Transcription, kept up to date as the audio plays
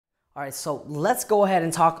All right, so let's go ahead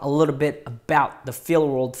and talk a little bit about the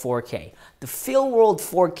FEELWORLD 4K. The FEELWORLD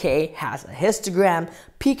 4K has a histogram,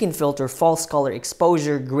 peak and filter, false color,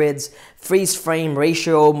 exposure, grids, freeze frame,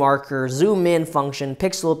 ratio, marker, zoom in function,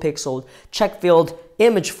 pixel to pixel, check field,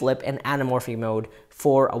 image flip, and anamorphic mode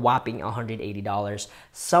for a whopping $180.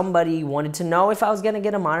 Somebody wanted to know if I was gonna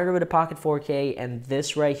get a monitor with a Pocket 4K, and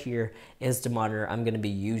this right here is the monitor I'm gonna be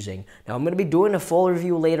using. Now I'm gonna be doing a full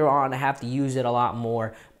review later on. I have to use it a lot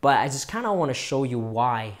more, but I just kind of want to show you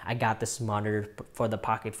why I got this monitor for the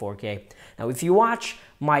Pocket 4K. Now, if you watch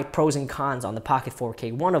my pros and cons on the Pocket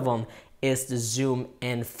 4K, one of them is the zoom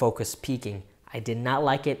in focus peaking. I did not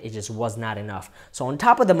like it, it just was not enough. So on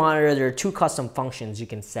top of the monitor, there are two custom functions you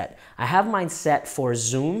can set. I have mine set for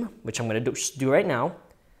zoom, which I'm gonna do right now.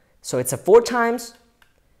 So it's a 4 times,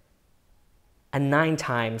 a 9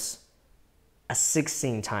 times, a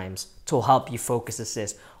 16 times to help you focus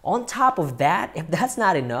assist. On top of that, if that's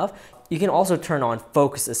not enough, you can also turn on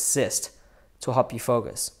focus assist to help you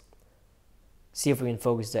focus. See if we can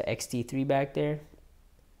focus the XT3 back there.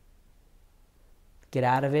 Get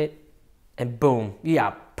out of it, and boom,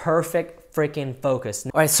 yeah, perfect freaking focus.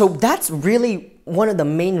 All right, so that's really one of the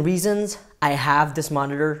main reasons I have this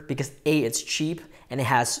monitor, because A, it's cheap, and it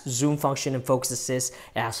has zoom function and focus assist,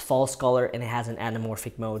 it has false color, and it has an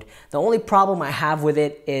anamorphic mode. The only problem I have with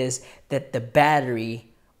it is that the battery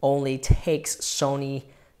only takes Sony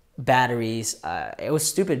batteries. It was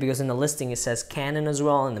stupid because in the listing it says Canon as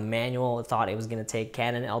well, and the manual I thought it was gonna take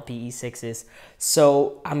Canon LPE6s.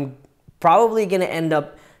 So I'm probably gonna end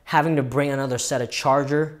up having to bring another set of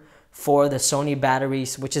charger for the Sony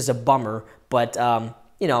batteries, which is a bummer, but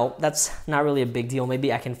you know, that's not really a big deal.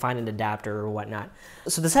 Maybe I can find an adapter or whatnot.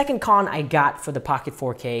 So the second con I got for the Pocket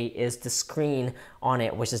 4K is the screen on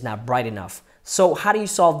it, which is not bright enough. So how do you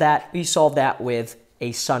solve that? You solve that with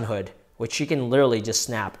a sun hood, which you can literally just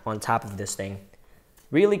snap on top of this thing.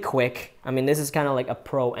 Really quick. I mean, this is kind of like a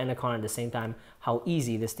pro and a con at the same time, how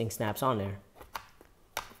easy this thing snaps on there.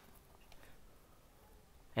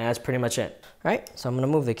 And that's pretty much it. All right, so I'm gonna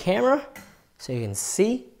move the camera so you can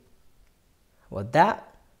see what that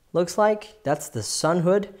looks like. That's the sun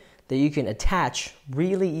hood that you can attach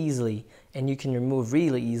really easily and you can remove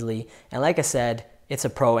really easily. And like I said, it's a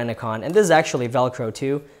pro and a con. And this is actually Velcro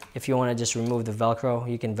too. If you wanna just remove the Velcro,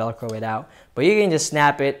 you can Velcro it out. But you can just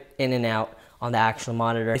snap it in and out on the actual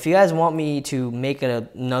monitor. If you guys want me to make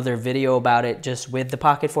another video about it just with the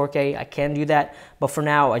Pocket 4K, I can do that. But for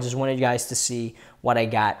now, I just wanted you guys to see what I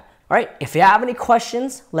got. All right, if you have any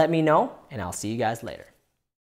questions, let me know, and I'll see you guys later.